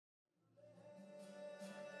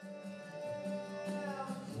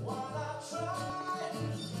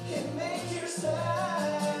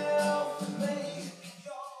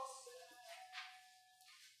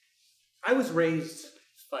was raised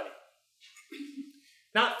funny.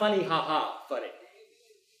 Not funny, ha-ha, funny.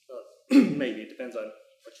 Maybe, it depends on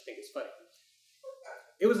what you think is funny.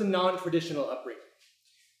 It was a non-traditional upbringing.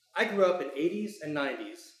 I grew up in 80s and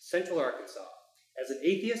 90s, Central Arkansas, as an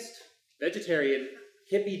atheist, vegetarian,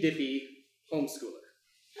 hippy-dippy homeschooler.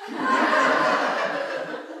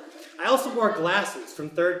 I also wore glasses from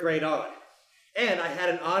 3rd grade on, and I had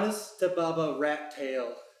an honest-to-bubba rat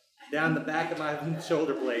tail down the back of my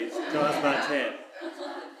shoulder blades until I was about 10.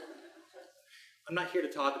 I'm not here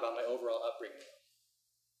to talk about my overall upbringing.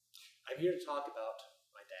 I'm here to talk about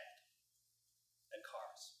my dad and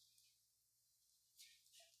cars.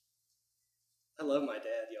 I love my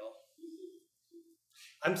dad, y'all.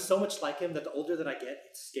 I'm so much like him that the older that I get,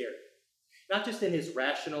 it's scary. Not just in his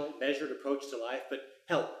rational, measured approach to life, but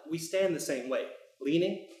hell, we stand the same way.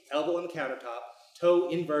 Leaning, elbow on the countertop, toe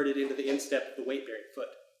inverted into the instep of the weight-bearing foot.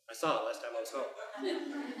 I saw it last time I was home.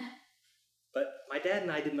 But my dad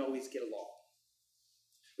and I didn't always get along.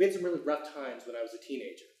 We had some really rough times when I was a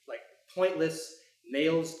teenager, like pointless,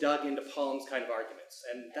 nails dug into palms kind of arguments,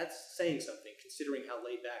 and that's saying something considering how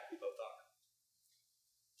laid back we both are.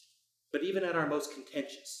 But even at our most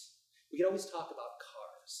contentious, we could always talk about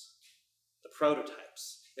cars, the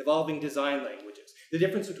prototypes, evolving design languages, the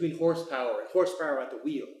difference between horsepower and horsepower at the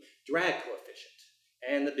wheel, drag coefficient,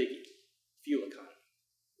 and the biggie, fuel economy.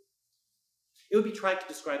 It would be trite to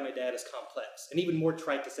describe my dad as complex, and even more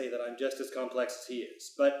trite to say that I'm just as complex as he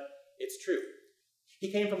is, but it's true. He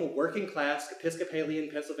came from a working-class Episcopalian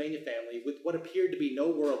Pennsylvania family with what appeared to be no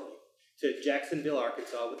worldview to Jacksonville,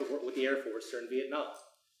 Arkansas with the Air Force during Vietnam.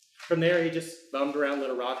 From there, he just bummed around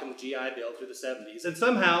Little Rock in the GI Bill through the 70s, and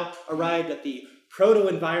somehow arrived at the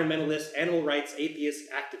proto-environmentalist, animal rights, atheist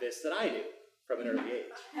activist that I knew from an early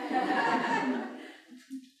age.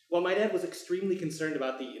 While my dad was extremely concerned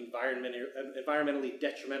about the environmentally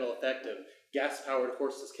detrimental effect of gas-powered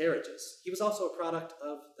horseless carriages, he was also a product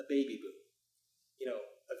of the baby boom. You know,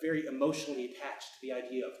 a very emotionally attached to the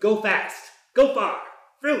idea of go fast, go far,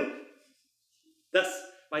 vroom. Thus,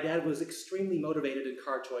 my dad was extremely motivated in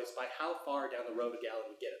car choice by how far down the road a gallon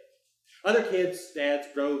would get him. Other kids' dads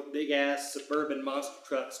drove big-ass suburban monster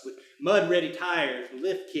trucks with mud-ready tires and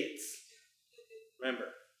lift kits. Remember,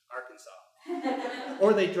 Arkansas.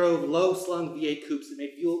 Or they drove low-slung V8 coupes that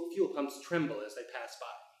made fuel pumps tremble as they passed by.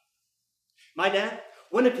 My dad,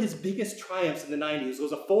 one of his biggest triumphs in the 90s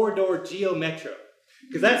was a 4-door Geo Metro,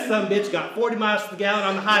 because that sumbitch got 40 miles to the gallon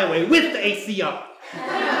on the highway with the AC on.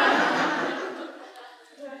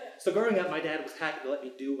 So growing up, my dad was happy to let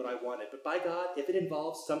me do what I wanted, but by God, if it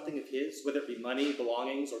involves something of his, whether it be money,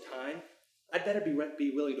 belongings, or time, I'd better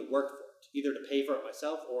be willing to work for it, either to pay for it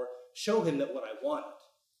myself or show him that what I wanted.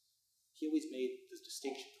 He always made this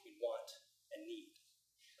distinction between want and need.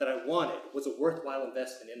 That I wanted was a worthwhile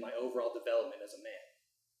investment in my overall development as a man.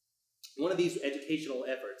 One of these educational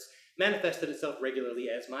efforts manifested itself regularly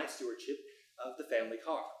as my stewardship of the family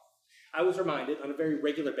car. I was reminded on a very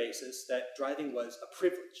regular basis that driving was a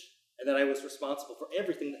privilege, and that I was responsible for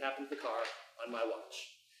everything that happened to the car on my watch.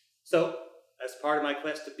 So, as part of my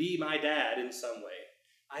quest to be my dad in some way,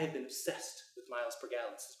 I have been obsessed with miles per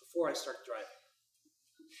gallon since before I started driving.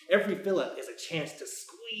 Every fill-up is a chance to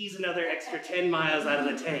squeeze another extra 10 miles out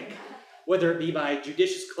of the tank, whether it be by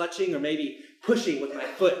judicious clutching or maybe pushing with my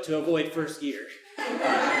foot to avoid first gear.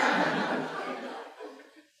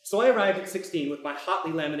 So I arrived at 16 with my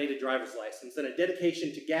hotly laminated driver's license and a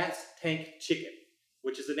dedication to gas tank chicken,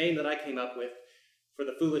 which is a name that I came up with for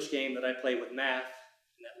the foolish game that I play with math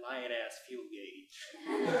and that lion-ass fuel gauge.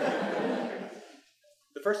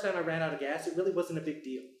 The first time I ran out of gas, it really wasn't a big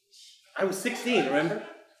deal. I was 16, remember?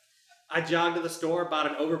 I jogged to the store, bought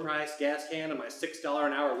an overpriced gas can and my $6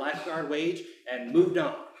 an hour lifeguard wage, and moved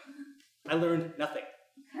on. I learned nothing.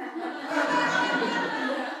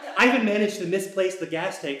 I even managed to misplace the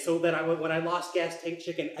gas tank so that when I lost gas tank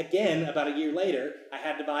chicken again about a year later, I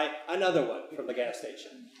had to buy another one from the gas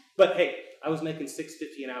station. But hey, I was making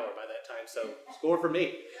 $6.50 an hour by that time, so score for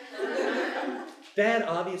me. Dad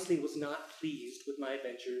obviously was not pleased with my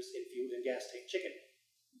adventures in fuel and gas tank chicken.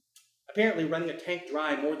 Apparently, running a tank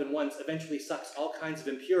dry more than once eventually sucks all kinds of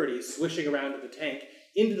impurities swishing around in the tank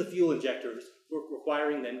into the fuel injectors,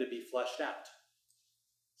 requiring them to be flushed out.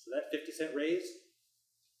 So that 50-cent raise,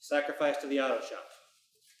 sacrifice to the auto shop.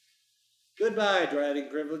 Goodbye, driving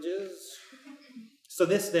privileges. So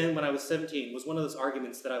this then, when I was 17, was one of those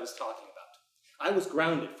arguments that I was talking about. I was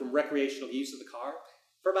grounded from recreational use of the car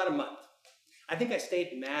for about a month. I think I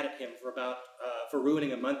stayed mad at him for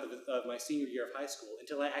ruining a month of my senior year of high school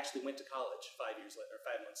until I actually went to college 5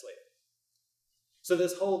 months later. So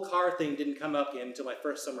this whole car thing didn't come up again until my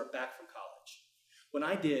first summer back from college. When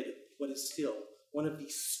I did what is still one of the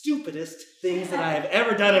stupidest things that I have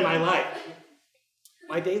ever done in my life.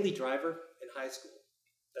 My daily driver in high school,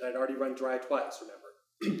 that I'd already run dry twice,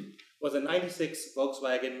 remember, was a 96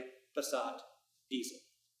 Volkswagen Passat diesel.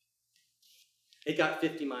 It got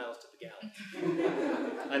 50 miles to the gallon.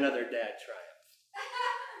 Another dad triumph.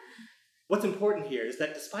 What's important here is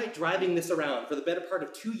that despite driving this around for the better part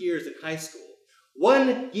of 2 years in high school,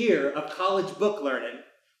 1 year of college book learning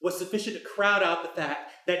was sufficient to crowd out the fact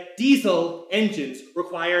that diesel engines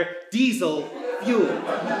require diesel fuel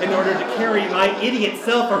in order to carry my idiot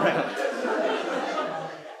self around.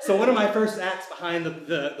 So one of my first acts behind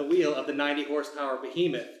the wheel of the 90 horsepower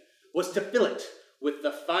behemoth was to fill it with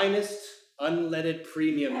the finest unleaded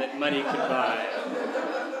premium that money could buy.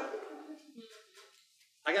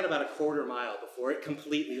 I got about a quarter mile before it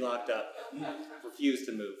completely locked up, refused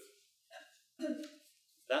to move.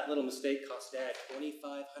 That little mistake cost Dad $2,500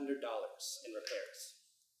 in repairs.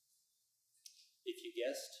 If you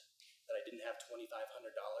guessed that I didn't have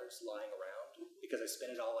 $2,500 lying around because I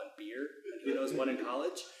spent it all on beer and who knows what in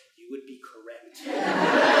college, you would be correct.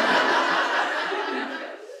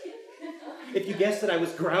 If you guessed that I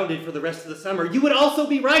was grounded for the rest of the summer, you would also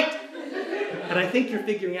be right. And I think you're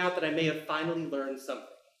figuring out that I may have finally learned something.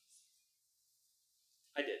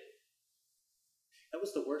 I did. That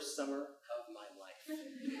was the worst summer of my life.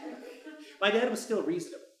 My dad was still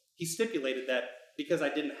reasonable. He stipulated that because I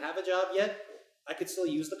didn't have a job yet, I could still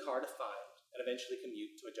use the car to find and eventually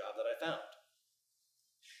commute to a job that I found.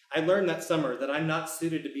 I learned that summer that I'm not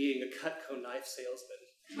suited to being a Cutco knife salesman.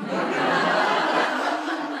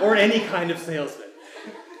 Or any kind of salesman.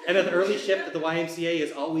 And that the early shift at the YMCA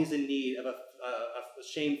is always in need of a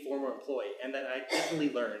shamed former employee, and that I definitely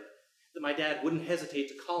learned that my dad wouldn't hesitate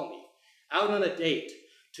to call me out on a date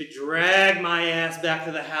to drag my ass back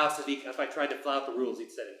to the house if I tried to flout the rules he'd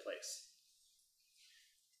set in place.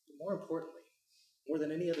 But more importantly, more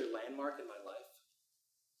than any other landmark in my life,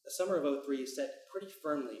 the summer of '03 set pretty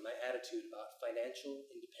firmly my attitude about financial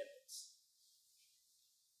independence.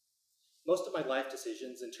 Most of my life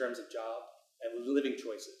decisions in terms of job and living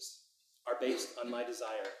choices are based on my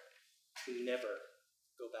desire to never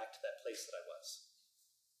go back to that place that I was.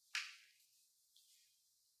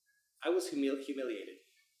 I was humiliated.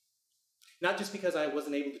 Not just because I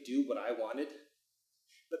wasn't able to do what I wanted,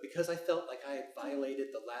 but because I felt like I had violated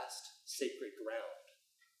the last sacred ground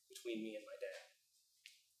between me and my dad.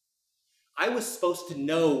 I was supposed to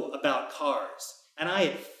know about cars, and I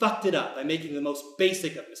had fucked it up by making the most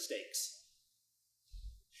basic of mistakes.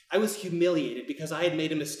 I was humiliated because I had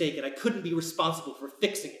made a mistake and I couldn't be responsible for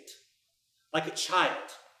fixing it, like a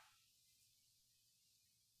child.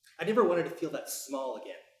 I never wanted to feel that small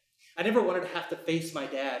again. I never wanted to have to face my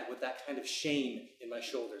dad with that kind of shame in my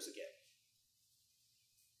shoulders again.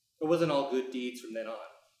 It wasn't all good deeds from then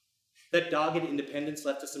on. That dogged independence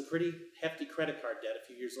left us some pretty hefty credit card debt a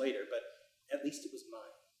few years later, but at least it was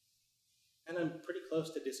mine. And I'm pretty close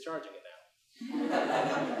to discharging it now.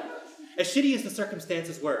 As shitty as the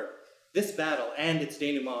circumstances were, this battle and its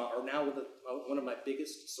denouement are now one of my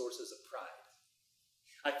biggest sources of pride.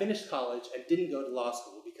 I finished college and didn't go to law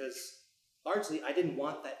school because largely I didn't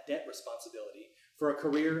want that debt responsibility for a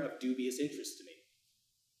career of dubious interest to me.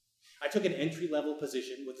 I took an entry-level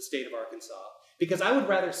position with the state of Arkansas because I would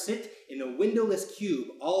rather sit in a windowless cube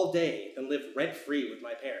all day than live rent-free with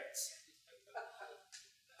my parents.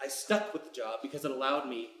 I stuck with the job because it allowed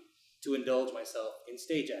me to indulge myself in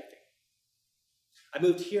stage acting. I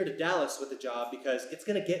moved here to Dallas with the job because it's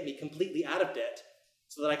going to get me completely out of debt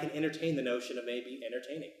so that I can entertain the notion of maybe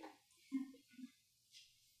entertaining.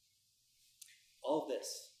 All of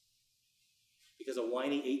this because a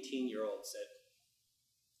whiny 18-year-old said,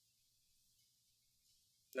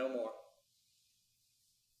 "No more.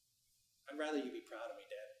 I'd rather you be proud of me,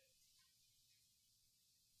 Dad."